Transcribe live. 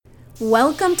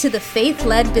Welcome to the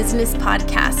Faith-Led Business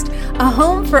Podcast, a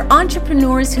home for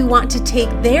entrepreneurs who want to take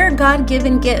their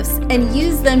God-given gifts and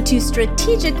use them to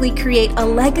strategically create a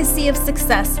legacy of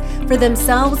success for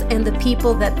themselves and the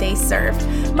people that they serve.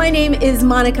 My name is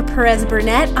Monica Perez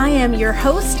Burnett. I am your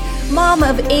host, mom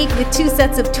of 8 with 2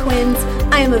 sets of twins.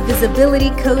 I am a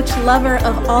visibility coach, lover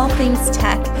of all things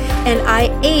tech, and I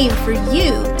aim for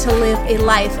you to live a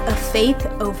life of faith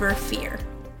over fear.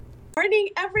 Morning,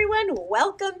 everyone.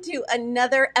 Welcome to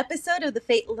another episode of the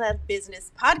Faith-Led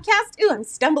Business Podcast. Ooh, I'm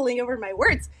stumbling over my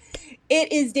words.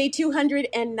 It is day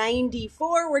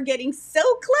 294. We're getting so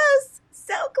close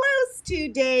to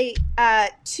day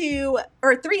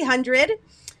 300,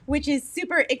 which is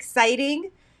super exciting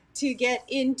to get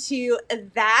into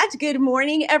that. Good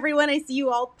morning, everyone. I see you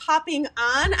all popping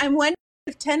on. I'm wondering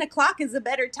if 10 o'clock is a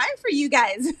better time for you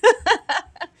guys.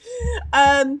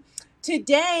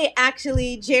 Today,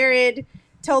 actually, Jared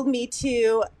told me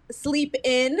to sleep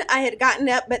in. I had gotten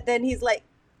up, but then he's like,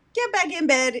 get back in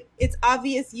bed. It's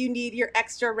obvious you need your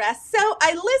extra rest. So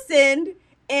I listened,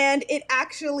 and it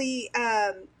actually,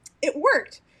 it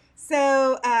worked.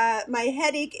 So my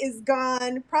headache is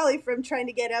gone, probably from trying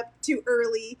to get up too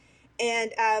early.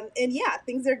 And yeah,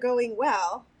 things are going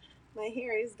well. My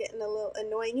hair is getting a little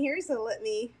annoying here, so let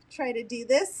me try to do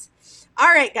this. All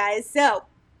right, guys, so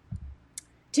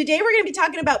today we're going to be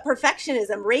talking about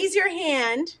perfectionism. Raise your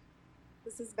hand.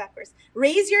 This is backwards.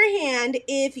 Raise your hand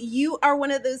if you are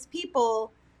one of those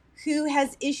people who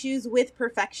has issues with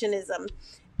perfectionism.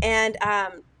 And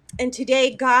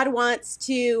today God wants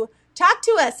to talk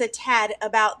to us a tad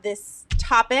about this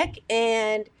topic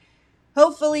and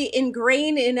hopefully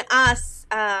ingrain in us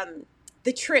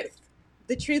the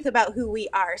truth about who we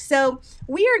are. So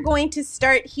we are going to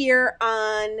start here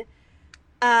on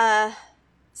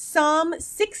Psalm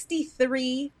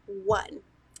 63:1,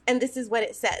 and this is what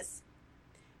it says.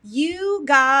 You,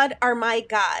 God, are my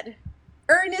God.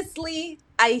 Earnestly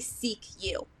I seek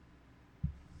you.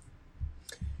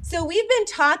 So we've been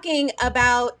talking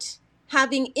about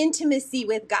having intimacy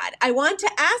with God. I want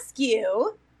to ask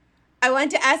you,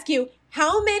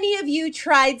 how many of you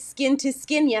tried skin to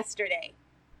skin yesterday?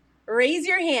 Raise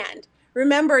your hand.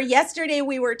 Remember, yesterday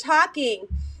we were talking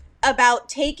about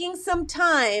taking some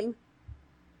time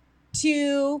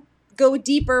to go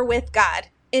deeper with God.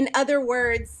 In other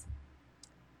words,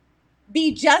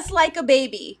 be just like a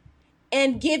baby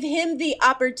and give him the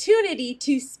opportunity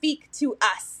to speak to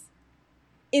us.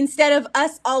 Instead of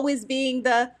us always being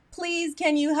the, please,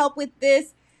 can you help with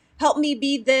this? Help me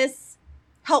be this.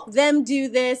 Help them do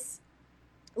this.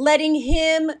 Letting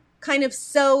him kind of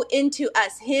sow into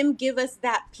us, him give us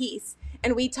that peace.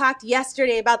 And we talked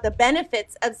yesterday about the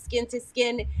benefits of skin to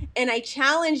skin, and I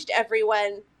challenged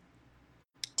everyone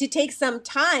to take some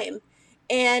time.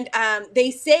 And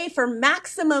they say for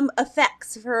maximum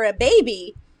effects for a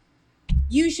baby,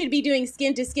 you should be doing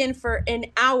skin to skin for an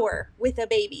hour with a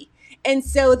baby. And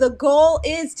so the goal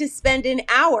is to spend an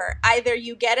hour. Either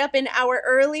you get up an hour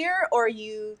earlier or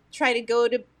you try to go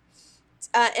to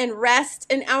and rest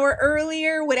an hour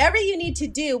earlier, whatever you need to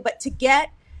do, but to get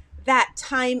that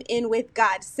time in with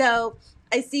God. So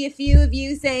I see a few of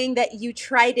you saying that you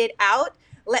tried it out.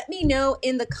 Let me know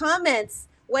in the comments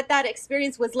what that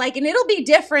experience was like, and it'll be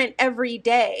different every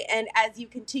day. And as you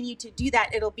continue to do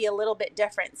that, it'll be a little bit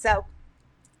different. So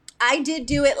I did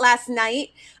do it last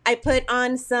night. I put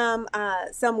on some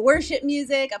worship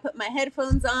music. I put my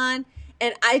headphones on,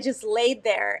 and I just laid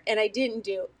there, and I didn't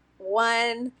do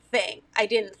one thing. I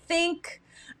didn't think.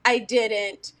 I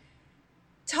didn't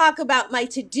talk about my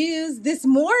to-dos. This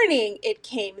morning it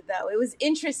came, though. It was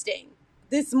interesting.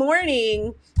 This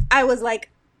morning I was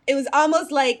like, it was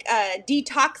almost like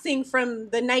detoxing from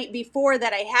the night before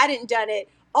that I hadn't done it.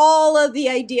 All of the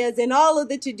ideas and all of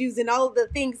the to-dos and all of the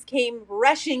things came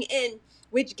rushing in,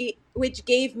 which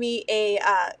gave me a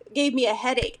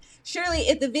headache. Shirley,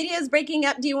 if the video is breaking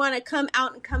up, do you want to come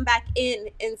out and come back in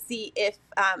and see if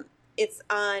it's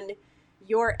on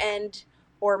your end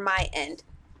or my end?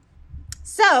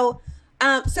 So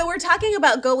we're talking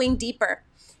about going deeper.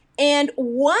 And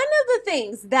one of the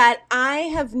things that I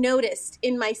have noticed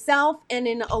in myself and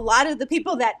in a lot of the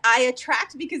people that I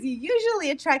attract, because you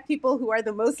usually attract people who are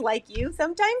the most like you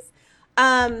sometimes,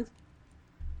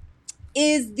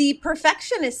 is the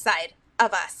perfectionist side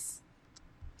of us.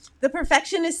 The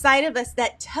perfectionist side of us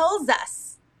that tells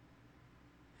us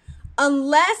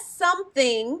unless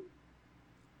something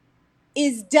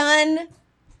is done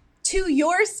to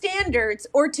your standards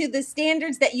or to the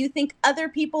standards that you think other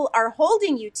people are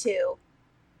holding you to,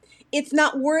 it's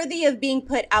not worthy of being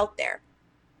put out there.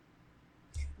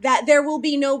 That there will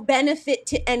be no benefit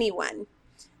to anyone.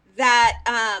 That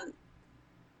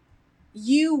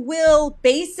you will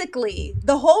basically,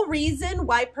 the whole reason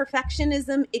why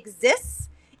perfectionism exists,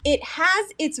 it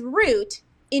has its root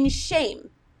in shame.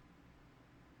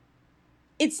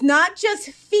 It's not just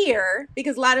fear,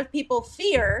 because a lot of people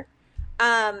fear,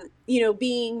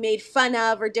 being made fun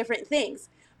of or different things,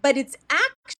 but it's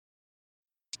actually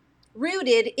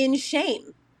rooted in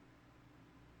shame.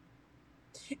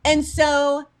 And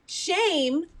so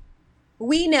shame,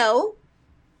 we know,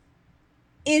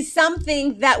 is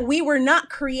something that we were not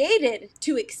created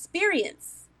to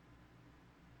experience.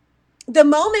 The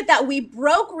moment that we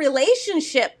broke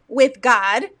relationship with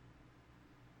God,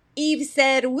 Eve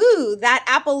said, "Woo, that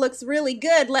apple looks really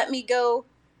good. Let me go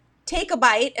take a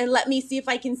bite and let me see if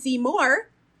I can see more,"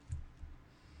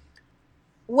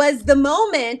 was the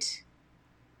moment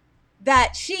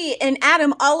that she and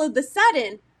Adam all of a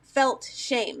sudden felt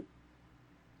shame.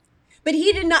 But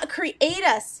he did not create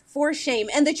us for shame.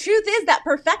 And the truth is that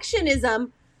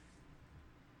perfectionism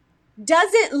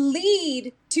doesn't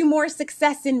lead to more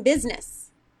success in business.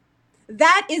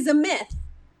 That is a myth.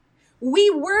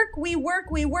 We work,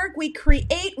 we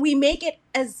create, we make it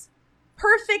as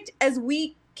perfect as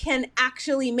we can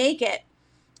actually make it.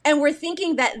 And we're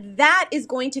thinking that that is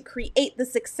going to create the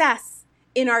success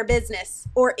in our business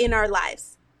or in our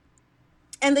lives.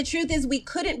 And the truth is we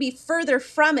couldn't be further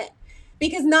from it,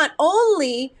 because not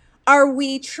only are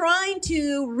we trying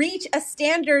to reach a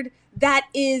standard that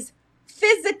is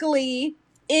physically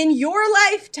in your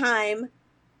lifetime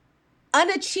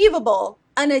unachievable,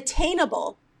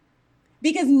 unattainable,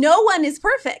 because no one is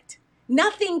perfect.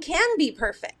 Nothing can be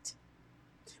perfect.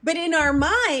 But in our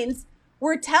minds,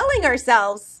 we're telling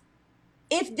ourselves,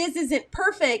 if this isn't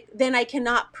perfect, then I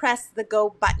cannot press the go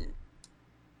button.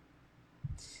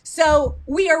 So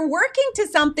we are working to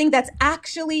something that's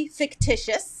actually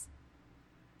fictitious,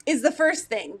 is the first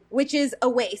thing, which is a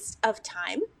waste of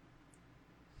time.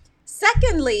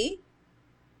 Secondly,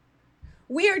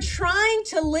 we are trying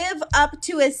to live up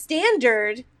to a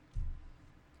standard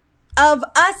of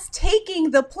us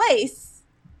taking the place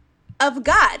of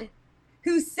God,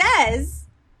 who says,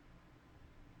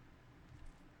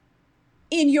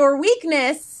 in your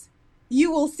weakness, you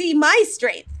will see my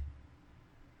strength.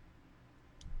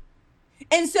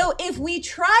 And so if we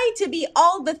try to be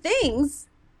all the things,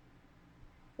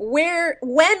 when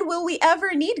will we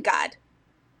ever need God?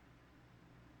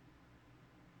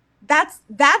 That's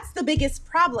the biggest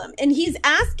problem. And he's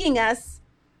asking us,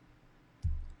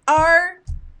 are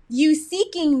you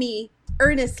seeking me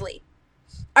earnestly?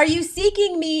 Are you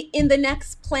seeking me in the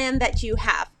next plan that you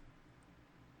have?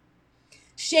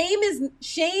 Shame,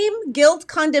 guilt,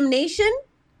 condemnation.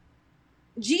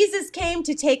 Jesus came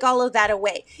to take all of that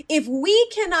away. If we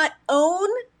cannot own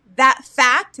that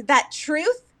fact, that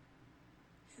truth,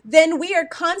 then we are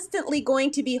constantly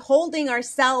going to be holding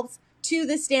ourselves to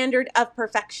the standard of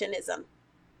perfectionism.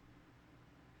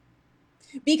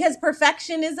 Because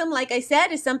perfectionism, like I said,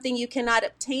 is something you cannot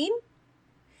obtain.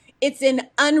 It's an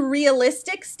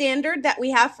unrealistic standard that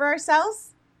we have for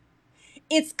ourselves.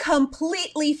 It's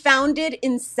completely founded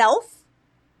in self.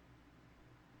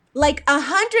 Like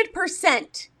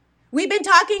 100%. We've been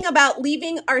talking about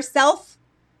leaving ourselves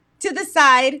to the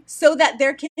side so that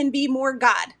there can be more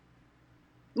God.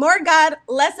 More God,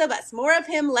 less of us. More of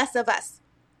him, less of us.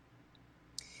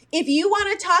 If you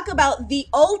want to talk about the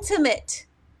ultimate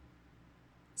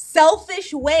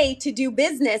selfish way to do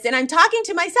business, and I'm talking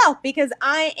to myself because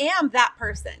I am that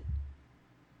person,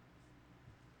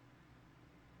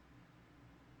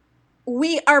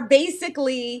 we are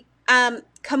basically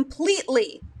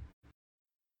completely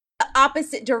the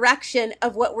opposite direction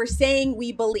of what we're saying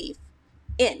we believe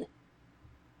in.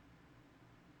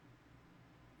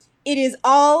 It is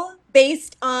all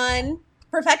based on,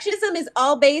 perfectionism is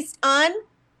all based on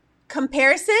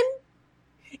comparison,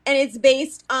 and it's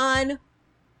based on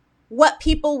what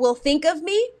people will think of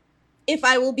me, if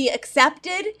I will be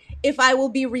accepted, if I will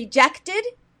be rejected,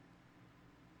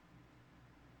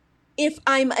 if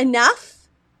I'm enough.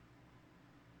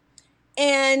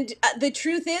 And the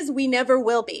truth is, we never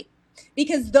will be.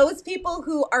 Because those people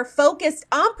who are focused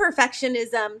on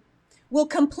perfectionism will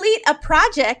complete a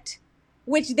project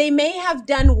which they may have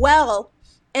done well,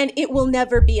 and it will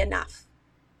never be enough.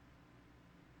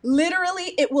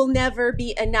 Literally, it will never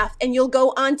be enough. And you'll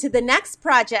go on to the next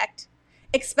project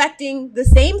expecting the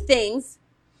same things,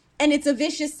 and it's a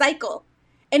vicious cycle.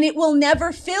 And it will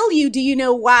never fill you. Do you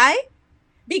know why?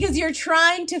 Because you're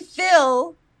trying to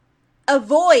fill a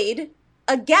void,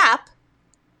 a gap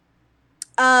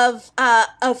of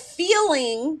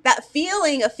feeling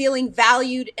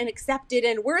valued and accepted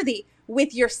and worthy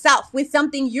with yourself, with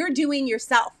something you're doing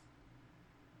yourself.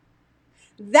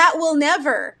 That will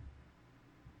never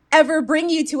ever bring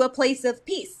you to a place of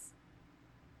peace.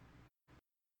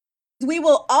 We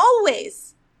will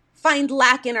always find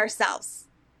lack in ourselves.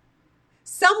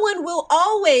 Someone will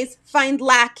always find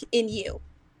lack in you.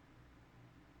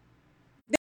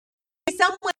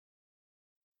 Someone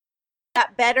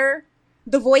that better,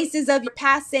 the voices of your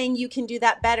past saying you can do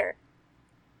that better.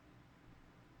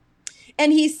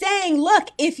 And he's saying, look,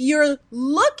 if you're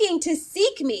looking to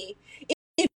seek me,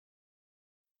 if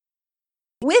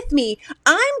with me,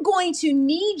 I'm going to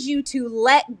need you to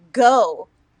let go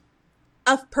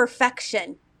of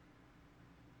perfection.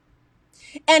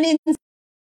 And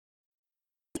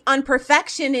on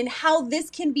perfection and how this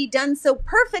can be done so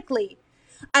perfectly,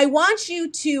 I want you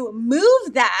to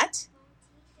move that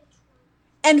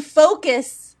and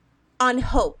focus on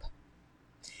hope.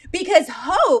 Because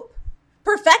hope,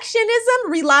 perfectionism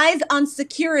relies on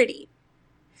security.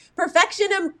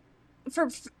 Perfectionism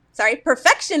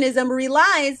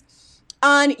relies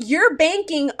on your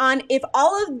banking on if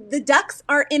all of the ducks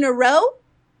are in a row,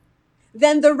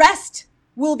 then the rest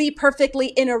will be perfectly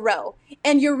in a row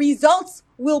and your results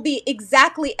will be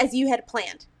exactly as you had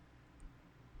planned.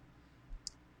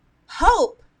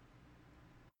 Hope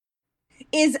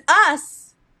is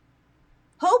us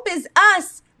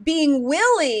being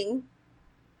willing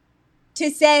to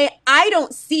say, I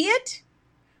don't see it,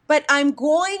 but I'm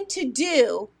going to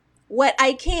do what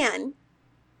I can.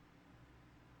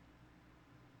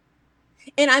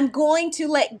 And I'm going to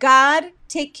let God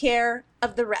take care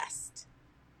of the rest.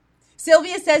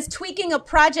 Sylvia says tweaking a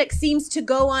project seems to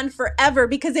go on forever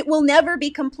because it will never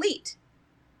be complete.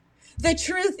 The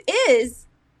truth is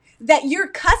that your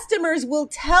customers will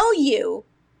tell you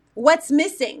what's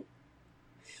missing.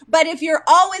 But if you're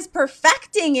always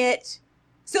perfecting it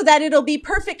so that it'll be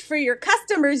perfect for your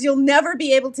customers, you'll never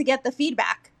be able to get the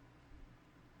feedback.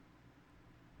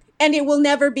 And it will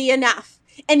never be enough.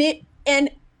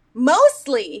 And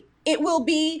mostly it will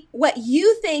be what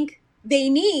you think they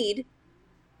need.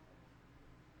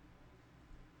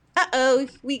 Uh-oh,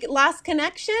 we lost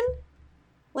connection?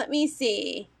 Let me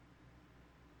see.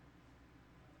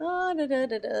 Oh,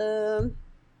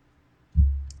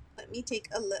 Let me take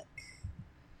a look.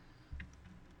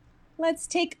 Let's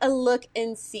take a look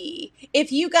and see.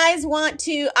 If you guys want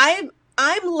to, I'm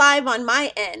live on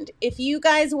my end. If you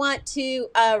guys want to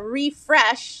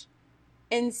refresh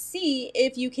and see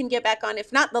if you can get back on.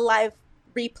 If not, the live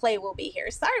replay will be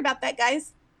here. Sorry about that,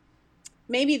 guys.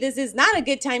 Maybe this is not a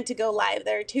good time to go live.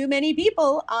 There are too many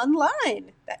people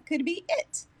online. That could be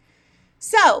it.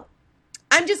 So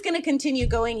I'm just going to continue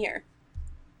going here.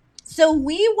 So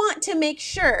we want to make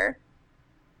sure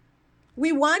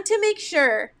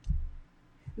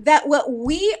that what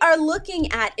we are looking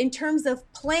at in terms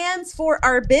of plans for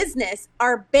our business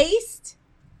are based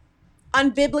on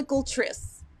biblical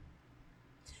truths.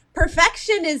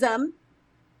 Perfectionism,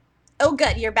 oh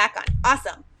good, you're back on,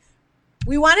 awesome.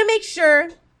 We want to make sure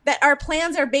that our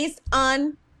plans are based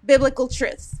on biblical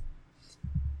truths.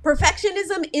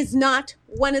 Perfectionism is not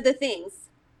one of the things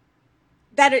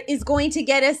that is going to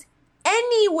get us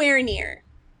anywhere near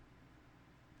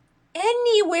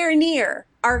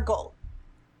our goal.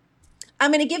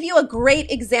 I'm going to give you a great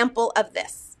example of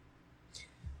this.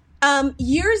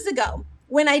 Years ago,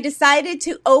 when I decided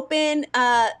to open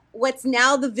what's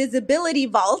now the Visibility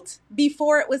Vault,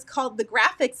 before it was called the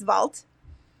Graphics Vault,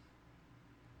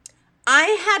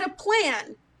 I had a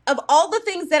plan of all the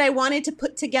things that I wanted to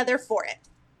put together for it.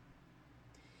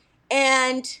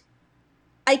 And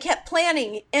I kept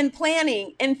planning and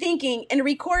thinking and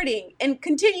recording and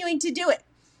continuing to do it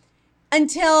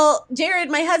until Jared,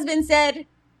 my husband, said,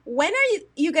 when are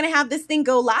you going to have this thing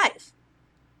go live?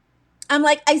 I'm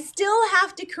like, I still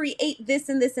have to create this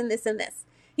and this and this and this.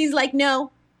 He's like,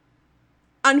 no.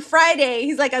 On Friday,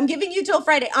 he's like, I'm giving you till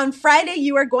Friday. On Friday,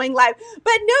 you are going live.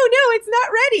 But no, it's not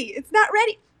ready. It's not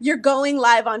ready. You're going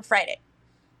live on Friday.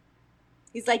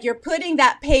 He's like, you're putting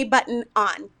that pay button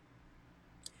on.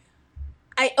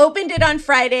 I opened it on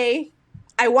Friday.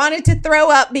 I wanted to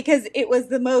throw up because it was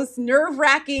the most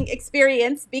nerve-wracking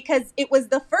experience because it was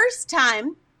the first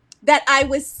time that I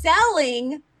was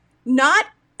selling not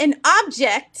an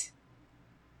object,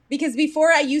 because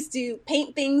before I used to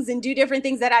paint things and do different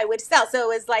things that I would sell. So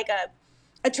it was like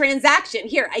a transaction.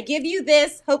 Here, I give you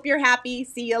this. Hope you're happy.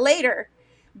 See you later.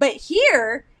 But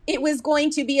here, it was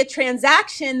going to be a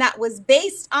transaction that was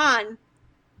based on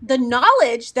the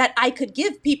knowledge that I could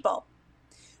give people.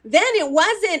 Then it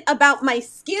wasn't about my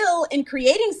skill in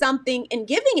creating something and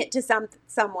giving it to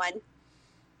someone.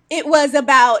 It was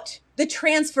about the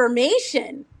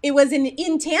transformation. It was an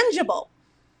intangible.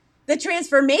 The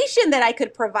transformation that I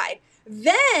could provide.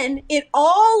 Then it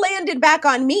all landed back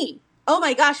on me. oh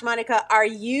my gosh, Monica, are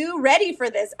you ready for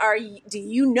this? Do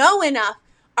you know enough?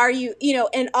 Are you,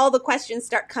 and all the questions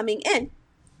start coming in.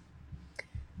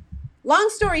 Long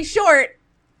story short,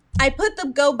 I put the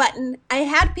go button. I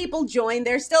had people join.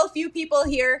 There's still a few people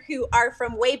here who are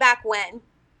from way back when.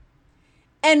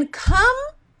 And come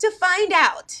to find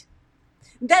out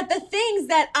that the things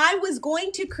that I was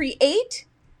going to create,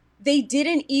 they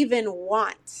didn't even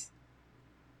want.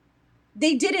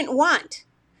 They didn't want.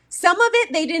 Some of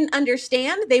it they didn't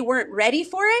understand. They weren't ready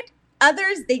for it.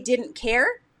 Others, they didn't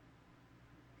care.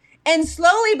 And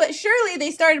slowly but surely,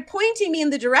 they started pointing me in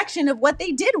the direction of what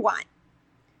they did want.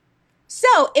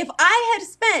 So if I had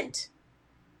spent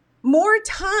more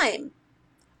time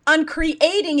on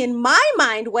creating in my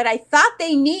mind what I thought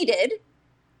they needed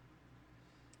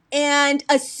and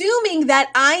assuming that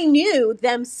I knew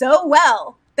them so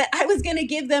well that I was going to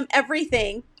give them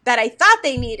everything that I thought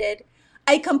they needed,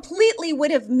 I completely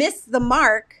would have missed the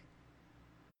mark.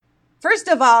 First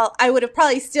of all, I would have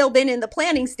probably still been in the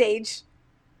planning stage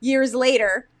years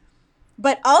later,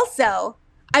 but also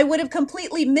I would have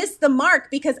completely missed the mark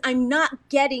because I'm not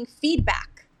getting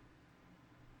feedback.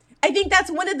 I think that's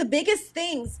one of the biggest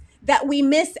things that we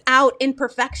miss out in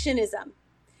perfectionism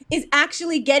is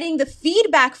actually getting the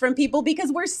feedback from people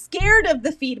because we're scared of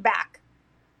the feedback.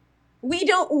 We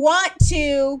don't want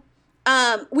to,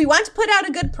 we want to put out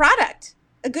a good product,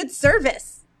 a good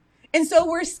service. And so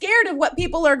we're scared of what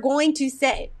people are going to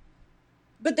say.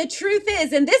 But the truth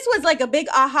is, and this was like a big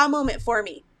aha moment for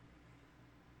me,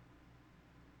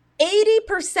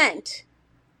 80%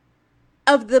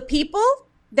 of the people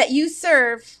that you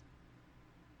serve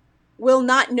will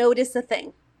not notice a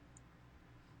thing.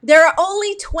 There are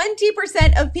only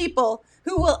 20% of people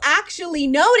who will actually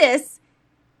notice,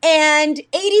 and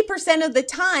 80% of the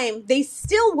time, they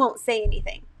still won't say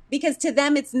anything because to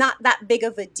them, it's not that big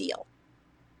of a deal.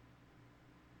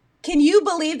 Can you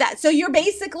believe that? So you're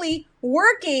basically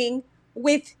working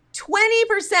with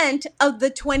 20% of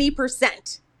the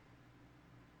 20%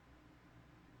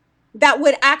 that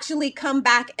would actually come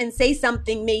back and say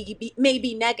something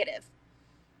maybe negative.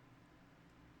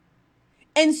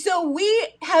 And so we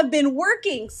have been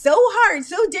working so hard,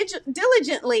 so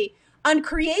diligently on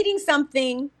creating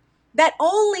something that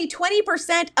only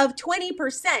 20% of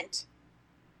 20%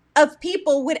 of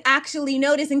people would actually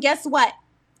notice. And guess what?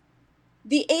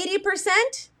 The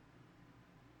 80%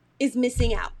 is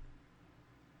missing out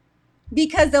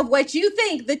because of what you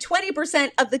think the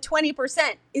 20% of the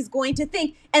 20% is going to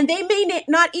think. And they may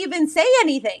not even say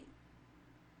anything.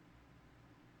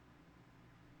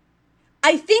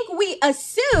 I think we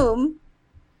assume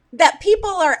that people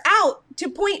are out to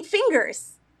point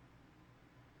fingers.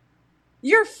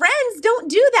 Your friends don't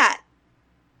do that.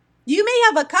 You may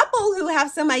have a couple who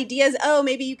have some ideas, oh,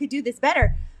 maybe you could do this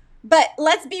better. But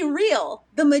let's be real.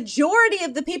 The majority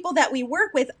of the people that we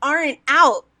work with aren't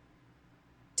out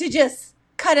to just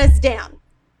cut us down.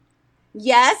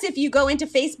 Yes, if you go into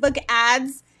Facebook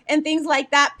ads and things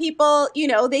like that, people,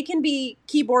 they can be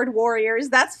keyboard warriors.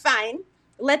 That's fine.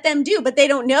 Let them do, but they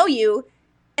don't know you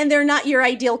and they're not your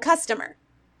ideal customer.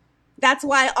 That's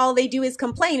why all they do is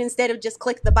complain instead of just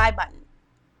click the buy button.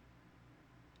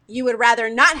 You would rather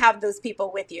not have those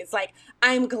people with you. It's like,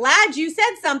 I'm glad you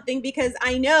said something because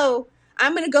I know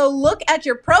I'm going to go look at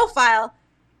your profile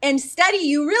and study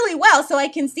you really well so I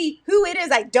can see who it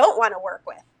is I don't want to work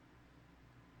with.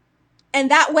 And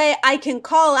that way I can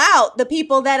call out the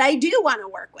people that I do want to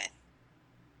work with.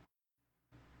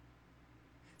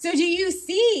 So do you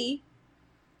see,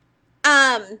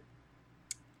 I'm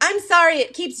sorry,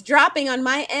 it keeps dropping on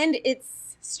my end.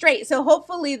 It's straight. So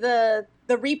hopefully the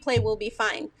replay will be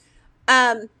fine.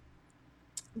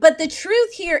 But the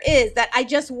truth here is that I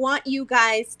just want you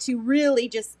guys to really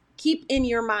just keep in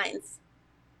your minds.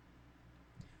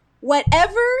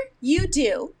 Whatever you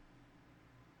do,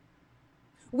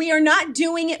 we are not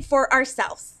doing it for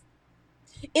ourselves.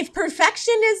 If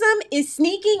perfectionism is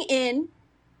sneaking in,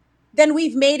 then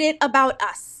we've made it about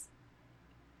us.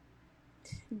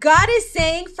 God is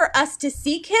saying for us to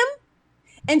seek Him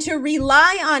and to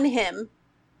rely on Him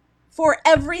for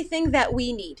everything that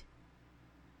we need.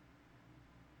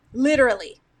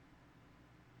 Literally.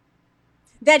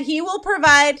 That He will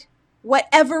provide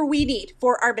whatever we need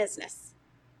for our business.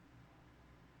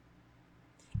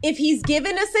 If He's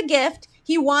given us a gift,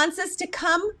 He wants us to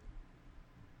come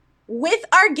with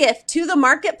our gift to the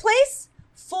marketplace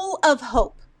full of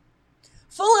hope.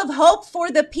 Full of hope for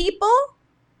the people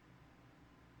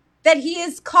that He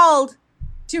is called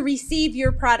to receive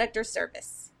your product or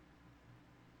service.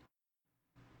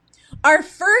 Our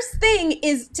first thing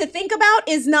is to think about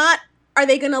is not, are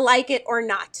they going to like it or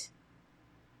not?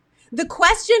 The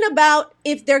question about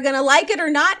if they're going to like it or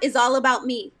not is all about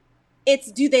me.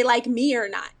 It's, do they like me or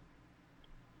not?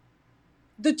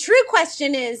 The true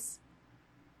question is,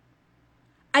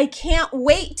 I can't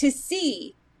wait to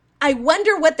see. I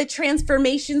wonder what the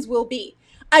transformations will be.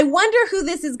 I wonder who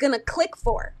this is going to click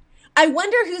for. I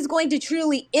wonder who's going to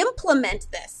truly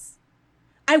implement this.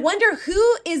 I wonder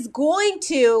who is going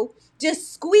to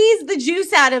just squeeze the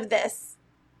juice out of this.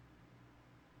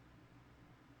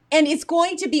 And it's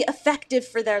going to be effective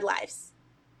for their lives.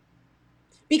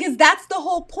 Because that's the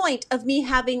whole point of me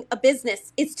having a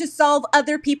business. It's to solve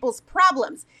other people's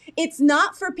problems. It's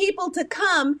not for people to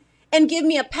come and give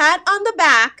me a pat on the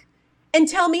back and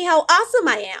tell me how awesome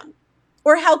I am,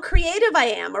 or how creative I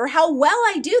am, or how well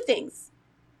I do things.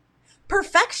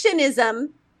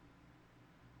 Perfectionism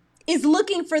is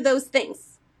looking for those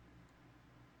things.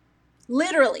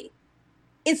 Literally,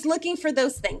 it's looking for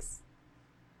those things.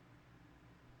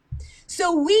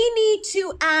 So we need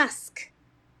to ask.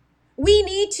 We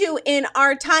need to, in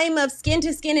our time of skin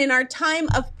to skin, in our time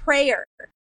of prayer,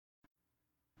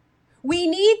 we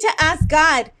need to ask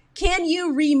God, can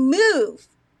you remove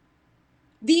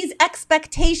these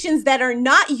expectations that are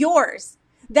not yours,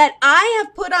 that I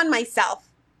have put on myself,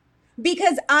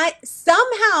 because I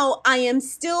am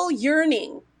still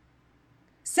yearning.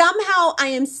 Somehow I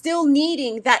am still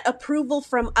needing that approval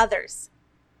from others.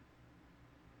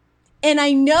 And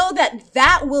I know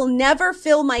that will never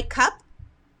fill my cup.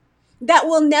 That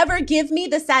will never give me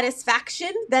the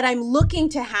satisfaction that I'm looking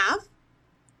to have.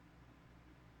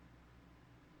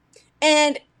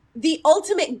 And the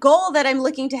ultimate goal that I'm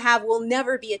looking to have will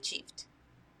never be achieved.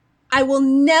 I will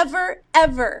never,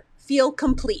 ever feel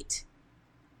complete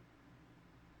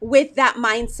with that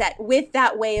mindset, with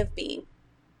that way of being,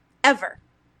 ever.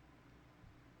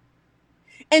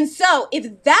 And so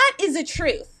if that is a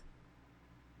truth,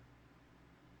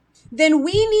 then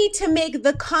we need to make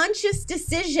the conscious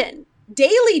decision,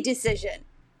 daily decision,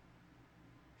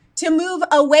 to move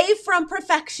away from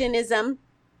perfectionism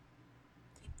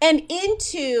and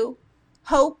into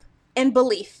hope and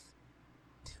belief.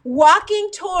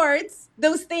 Walking towards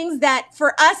those things that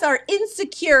for us are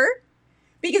insecure,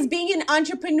 because being an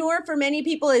entrepreneur for many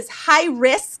people is high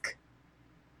risk.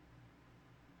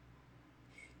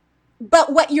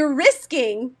 But what you're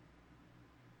risking,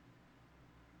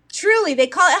 truly, they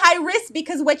call it high risk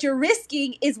because what you're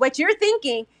risking is what you're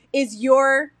thinking is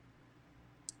the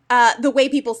way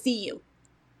people see you.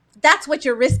 That's what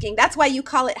you're risking. That's why you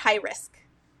call it high risk.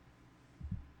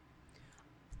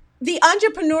 The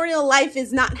entrepreneurial life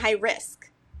is not high risk.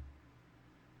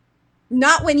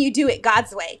 Not when you do it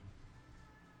God's way.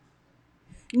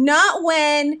 Not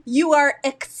when you are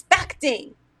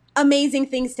expecting amazing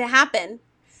things to happen.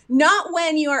 Not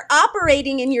when you are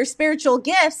operating in your spiritual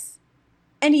gifts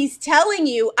and he's telling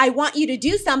you, I want you to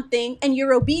do something, and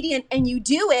you're obedient and you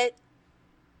do it.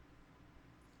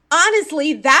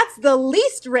 Honestly, that's the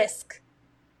least risk.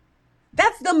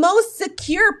 That's the most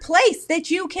secure place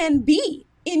that you can be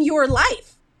in your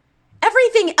life.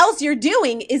 Everything else you're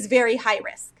doing is very high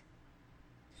risk.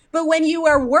 But when you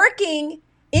are working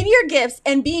in your gifts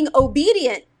and being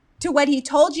obedient to what he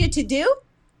told you to do,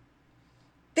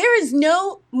 there is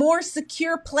no more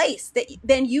secure place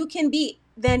than you can be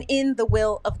than in the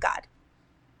will of God.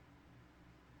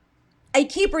 I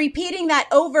keep repeating that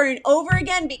over and over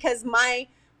again because my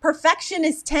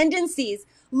perfectionist tendencies,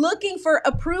 looking for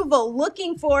approval,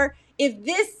 looking for, if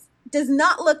this does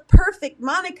not look perfect,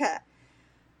 Monica,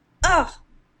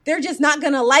 they're just not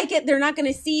going to like it. They're not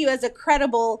going to see you as a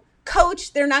credible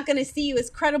coach. They're not going to see you as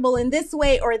credible in this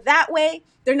way or that way.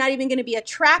 They're not even going to be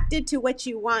attracted to what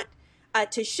you want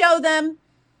to show them.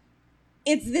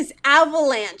 It's this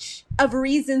avalanche of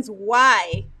reasons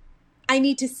why I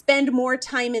need to spend more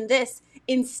time in this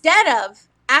instead of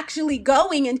actually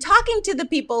going and talking to the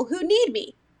people who need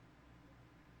me.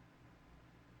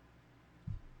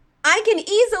 I can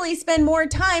easily spend more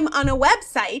time on a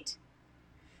website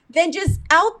than just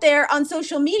out there on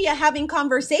social media having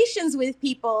conversations with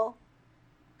people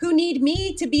who need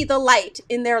me to be the light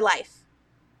in their life,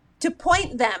 to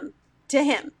point them to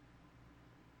him.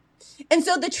 And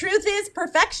so the truth is,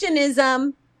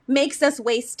 perfectionism makes us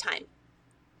waste time,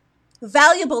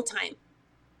 valuable time,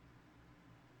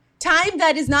 time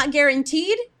that is not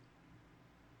guaranteed,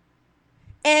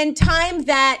 and time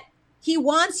that he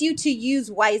wants you to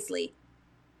use wisely.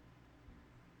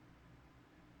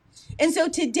 And so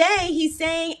today he's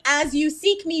saying, as you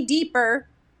seek me deeper,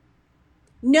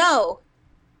 know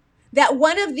that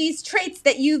one of these traits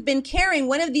that you've been carrying,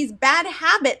 one of these bad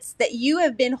habits that you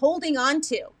have been holding on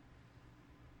to,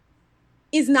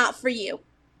 is not for you.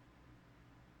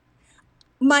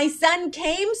 My son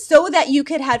came so that you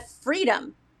could have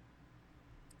freedom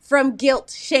from guilt,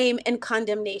 shame, and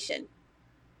condemnation.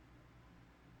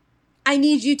 I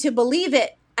need you to believe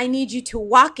it. I need you to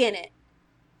walk in it.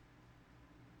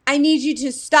 I need you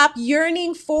to stop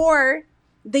yearning for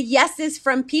the yeses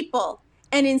from people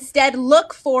and instead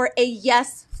look for a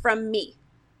yes from me.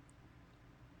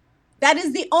 That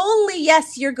is the only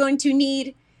yes you're going to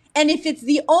need. And if it's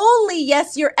the only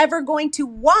yes you're ever going to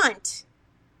want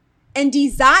and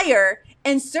desire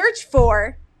and search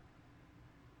for,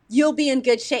 you'll be in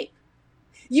good shape.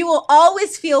 You will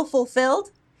always feel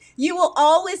fulfilled. You will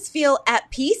always feel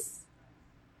at peace.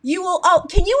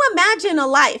 Can you imagine a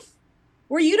life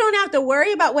where you don't have to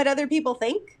worry about what other people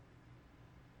think?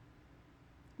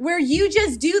 Where you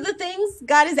just do the things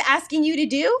God is asking you to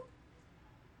do?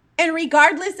 And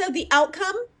regardless of the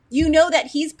outcome, you know that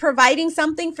He's providing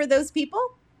something for those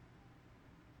people.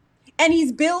 And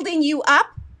He's building you up.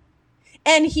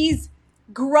 And He's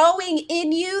growing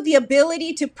in you the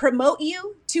ability to promote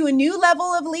you to a new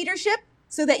level of leadership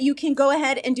so that you can go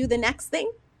ahead and do the next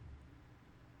thing.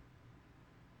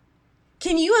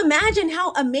 Can you imagine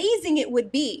how amazing it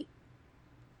would be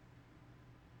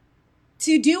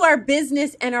to do our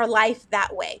business and our life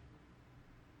that way?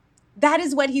 That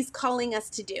is what He's calling us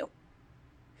to do.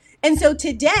 And so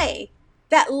today,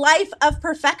 that life of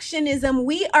perfectionism,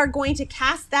 we are going to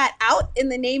cast that out in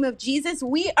the name of Jesus.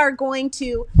 We are going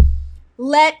to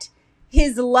let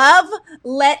His love,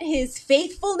 let His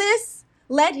faithfulness,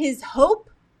 let His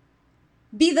hope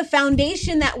be the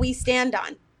foundation that we stand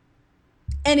on.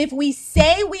 And if we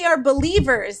say we are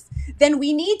believers, then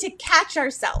we need to catch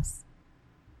ourselves.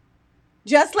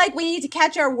 Just like we need to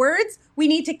catch our words, we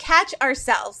need to catch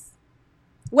ourselves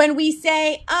when we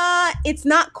say, it's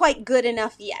not quite good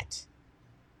enough yet.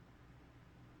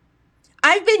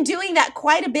 I've been doing that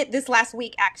quite a bit this last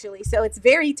week, actually, so it's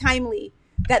very timely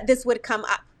that this would come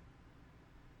up.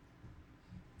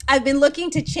 I've been looking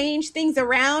to change things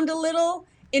around a little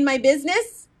in my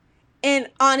business, and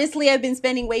honestly, I've been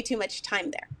spending way too much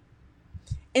time there.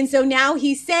 And so now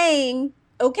He's saying,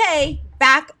 okay,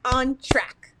 back on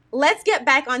track. Let's get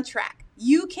back on track.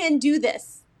 You can do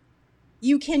this.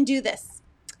 You can do this.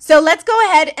 So let's go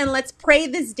ahead and let's pray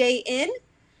this day in,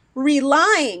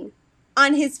 relying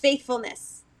on His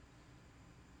faithfulness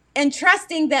and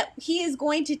trusting that He is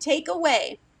going to take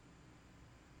away.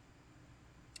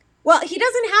 Well, He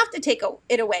doesn't have to take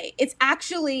it away. It's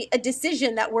actually a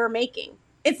decision that we're making.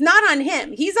 It's not on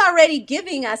Him. He's already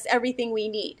giving us everything we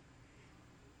need.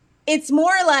 It's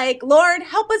more like, Lord,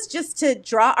 help us just to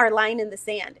draw our line in the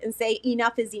sand and say,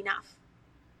 enough is enough.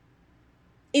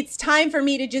 It's time for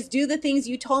me to just do the things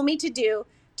You told me to do,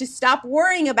 to stop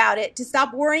worrying about it, to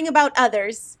stop worrying about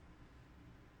others,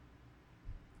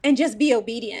 and just be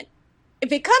obedient.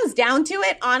 If it comes down to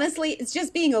it, honestly, it's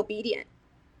just being obedient.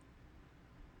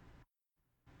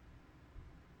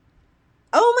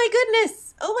 Oh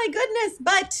my goodness,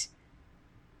 but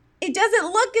it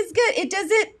doesn't look as good.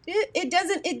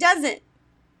 It doesn't.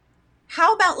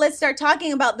 How about let's start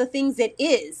talking about the things it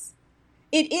is.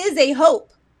 It is a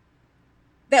hope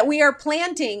that we are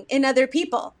planting in other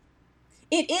people.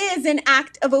 It is an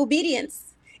act of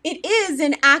obedience. It is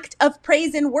an act of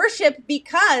praise and worship,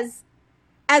 because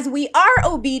as we are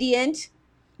obedient,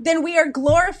 then we are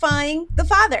glorifying the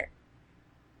Father.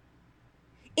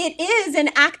 It is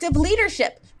an act of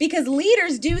leadership, because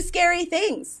leaders do scary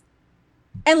things.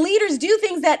 And leaders do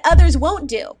things that others won't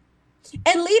do.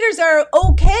 And leaders are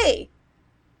okay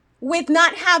with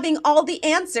not having all the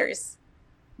answers,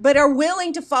 but are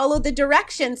willing to follow the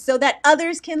directions so that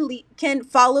others can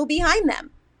follow behind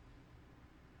them.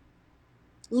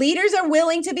 Leaders are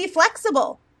willing to be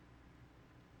flexible.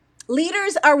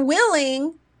 Leaders are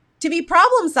willing to be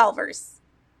problem solvers.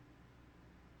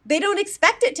 They don't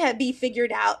expect it to be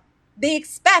figured out. They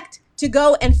expect to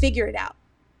go and figure it out.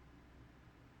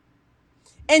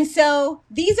 And so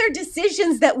these are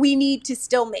decisions that we need to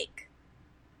still make.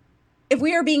 If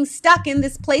we are being stuck in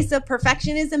this place of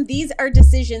perfectionism, these are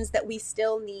decisions that we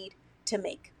still need to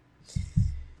make.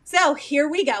 So here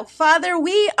we go. Father,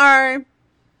 we are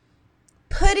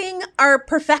putting our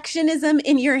perfectionism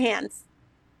in Your hands.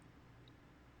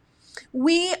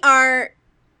 We are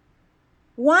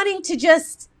wanting to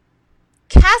just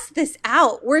cast this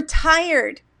out. We're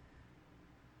tired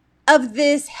of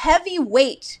this heavy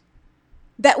weight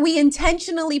that we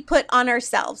intentionally put on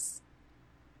ourselves.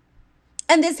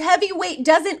 And this heavy weight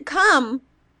doesn't come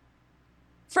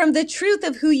from the truth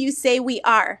of who You say we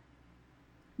are,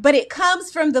 but it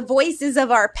comes from the voices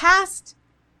of our past,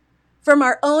 from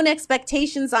our own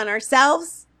expectations on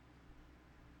ourselves,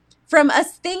 from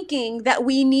us thinking that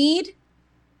we need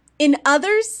in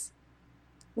others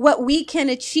what we can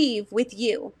achieve with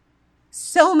you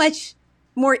so much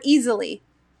more easily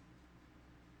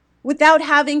without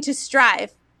having to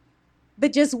strive,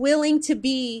 but just willing to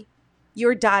be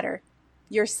your daughter,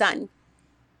 your son,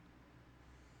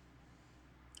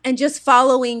 and just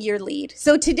following your lead.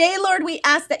 So today, Lord, we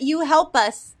ask that you help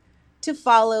us to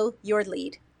follow your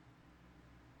lead,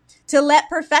 to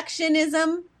let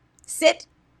perfectionism sit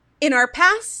in our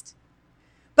past,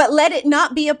 but let it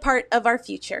not be a part of our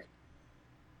future.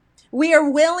 We are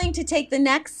willing to take the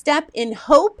next step in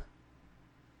hope,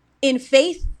 in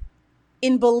faith,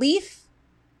 in belief,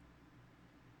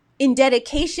 in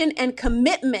dedication and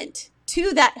commitment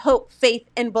to that hope, faith,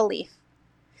 and belief.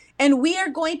 And we are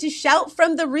going to shout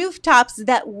from the rooftops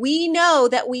that we know,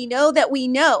 that we know, that we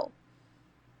know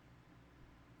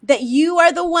that you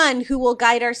are the one who will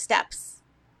guide our steps.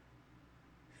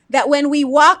 That when we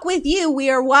walk with you, we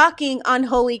are walking on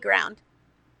holy ground.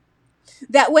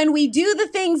 That when we do the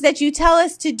things that you tell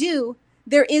us to do,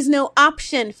 there is no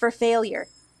option for failure.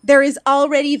 There is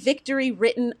already victory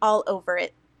written all over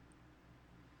it.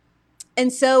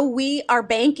 And so we are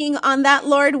banking on that,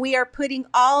 Lord. We are putting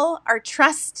all our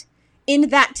trust in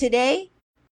that today.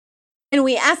 And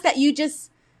we ask that you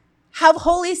just have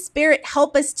Holy Spirit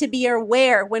help us to be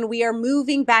aware when we are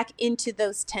moving back into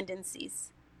those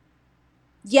tendencies.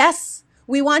 Yes,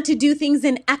 we want to do things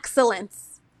in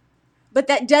excellence, but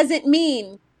that doesn't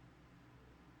mean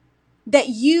that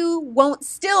you won't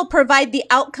still provide the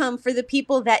outcome for the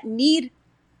people that need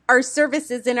our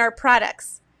services and our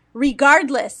products,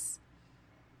 regardless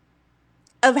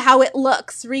of how it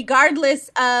looks, regardless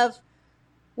of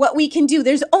what we can do.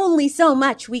 There's only so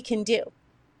much we can do.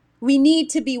 We need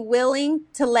to be willing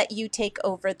to let you take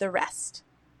over the rest.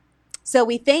 So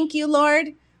we thank you,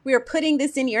 Lord. We are putting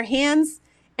this in your hands,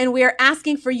 and we are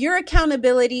asking for your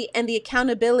accountability and the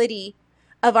accountability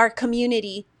of our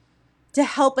community to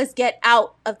help us get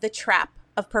out of the trap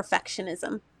of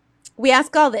perfectionism. We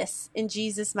ask all this in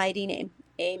Jesus' mighty name.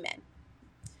 Amen.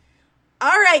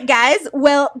 All right, guys.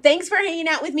 Well, thanks for hanging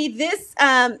out with me. This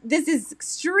is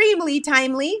extremely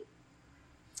timely.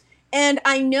 And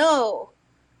I know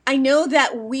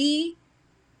that we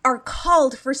are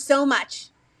called for so much,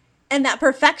 and that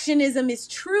perfectionism is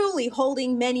truly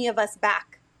holding many of us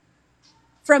back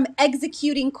from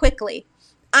executing quickly.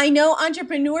 I know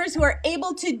entrepreneurs who are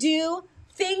able to do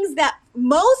things that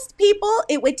most people,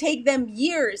 it would take them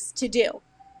years to do,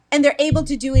 and they're able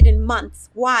to do it in months.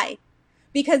 Why?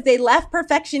 Because they left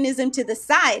perfectionism to the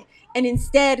side, and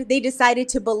instead they decided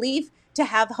to believe, to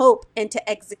have hope, and to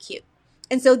execute.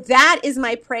 And so that is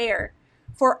my prayer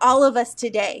for all of us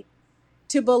today,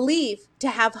 to believe, to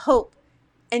have hope,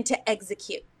 and to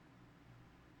execute.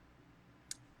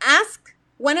 Ask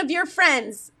one of your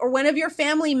friends or one of your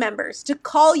family members to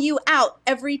call you out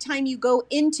every time you go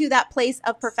into that place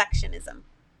of perfectionism.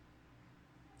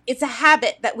 It's a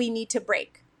habit that we need to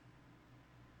break.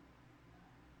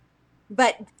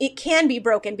 But it can be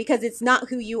broken because it's not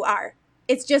who you are.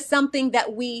 It's just something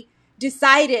that we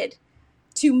decided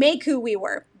to make who we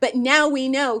were. But now we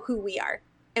know who we are,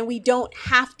 and we don't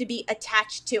have to be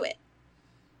attached to it.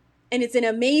 And it's an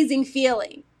amazing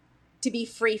feeling to be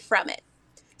free from it.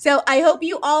 So I hope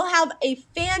you all have a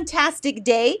fantastic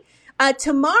day.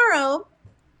 Tomorrow,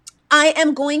 I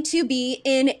am going to be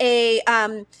in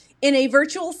a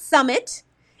virtual summit,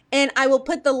 and I will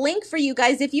put the link for you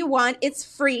guys if you want. It's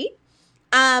free.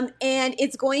 And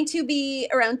it's going to be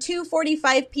around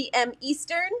 2:45 p.m.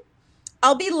 Eastern.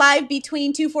 I'll be live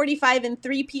between 2:45 and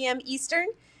 3 p.m. Eastern.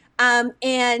 I'm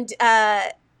going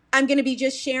to be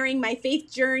just sharing my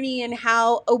faith journey and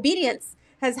how obedience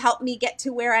has helped me get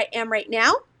to where I am right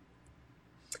now.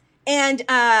 And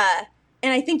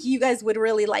I think you guys would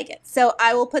really like it. So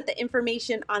I will put the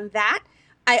information on that.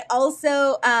 I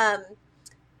also,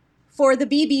 for the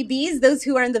BBBs, those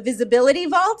who are in the Visibility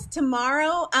Vault,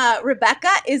 tomorrow,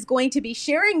 Rebecca is going to be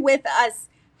sharing with us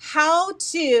how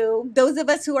to, those of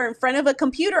us who are in front of a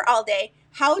computer all day,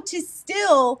 how to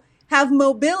still have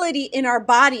mobility in our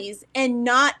bodies and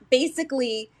not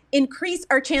basically increase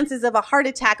our chances of a heart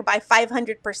attack by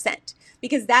 500%,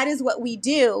 because that is what we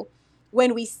do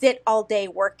when we sit all day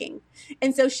working.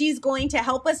 And so she's going to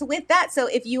help us with that. So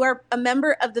if you are a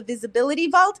member of the Visibility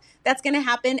Vault, that's going to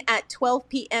happen at 12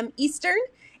 p.m. Eastern.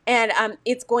 And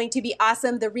it's going to be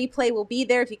awesome. The replay will be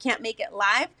there if you can't make it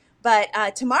live.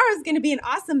 But tomorrow is going to be an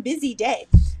awesome, busy day.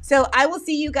 So I will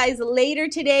see you guys later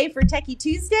today for Techie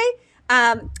Tuesday.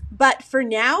 But for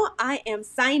now, I am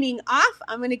signing off.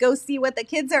 I'm going to go see what the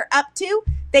kids are up to.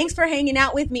 Thanks for hanging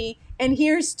out with me. And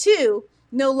here's to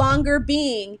no longer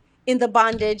being in the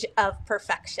bondage of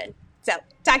perfection. So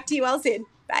talk to you all soon.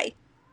 Bye.